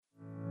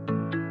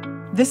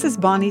This is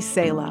Bonnie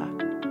Sala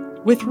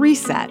with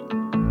Reset.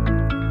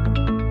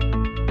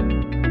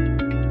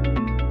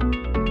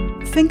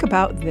 Think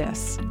about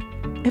this.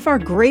 If our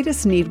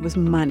greatest need was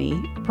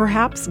money,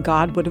 perhaps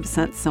God would have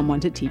sent someone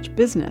to teach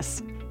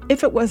business.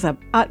 If it was of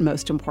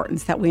utmost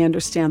importance that we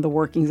understand the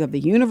workings of the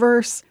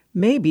universe,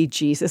 maybe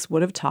Jesus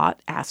would have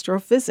taught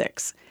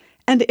astrophysics.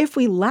 And if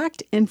we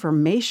lacked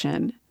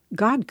information,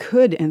 God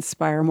could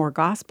inspire more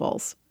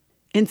gospels.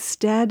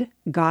 Instead,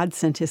 God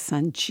sent his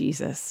son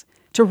Jesus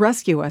to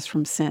rescue us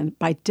from sin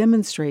by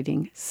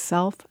demonstrating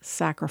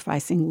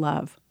self-sacrificing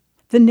love.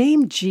 The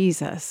name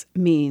Jesus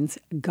means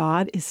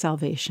God is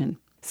salvation.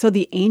 So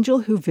the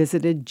angel who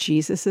visited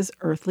Jesus'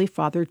 earthly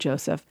father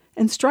Joseph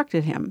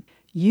instructed him,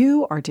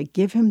 "You are to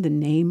give him the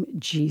name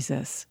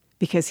Jesus,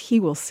 because he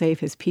will save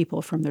his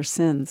people from their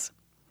sins."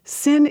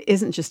 Sin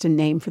isn't just a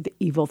name for the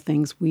evil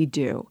things we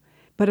do,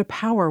 but a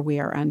power we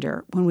are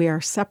under when we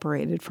are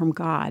separated from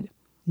God.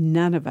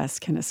 None of us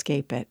can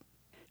escape it.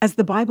 As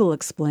the Bible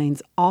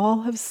explains,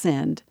 all have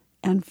sinned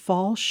and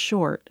fall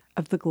short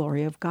of the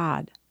glory of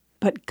God.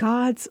 But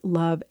God's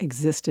love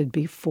existed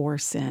before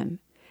sin,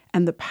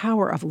 and the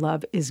power of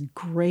love is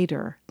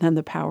greater than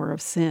the power of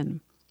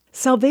sin.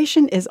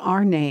 Salvation is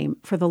our name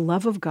for the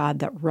love of God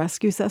that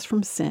rescues us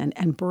from sin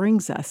and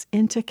brings us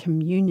into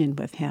communion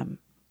with him.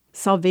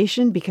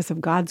 Salvation, because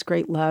of God's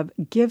great love,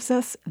 gives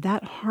us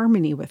that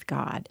harmony with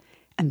God,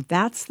 and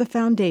that's the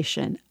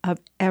foundation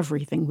of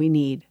everything we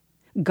need.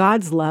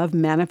 God's love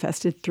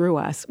manifested through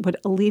us would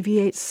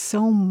alleviate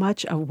so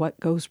much of what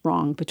goes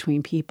wrong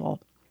between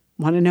people.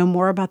 Want to know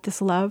more about this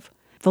love?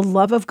 The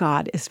love of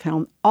God is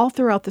found all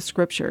throughout the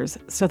scriptures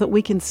so that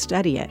we can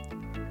study it.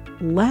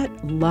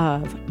 Let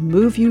love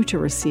move you to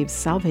receive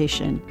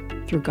salvation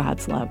through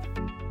God's love.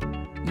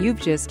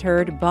 You've just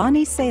heard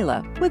Bonnie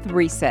Sala with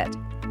Reset.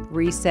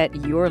 Reset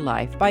your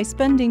life by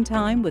spending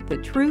time with the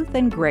truth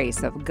and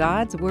grace of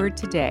God's Word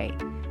today.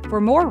 For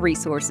more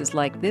resources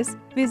like this,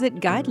 visit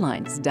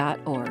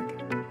guidelines.org.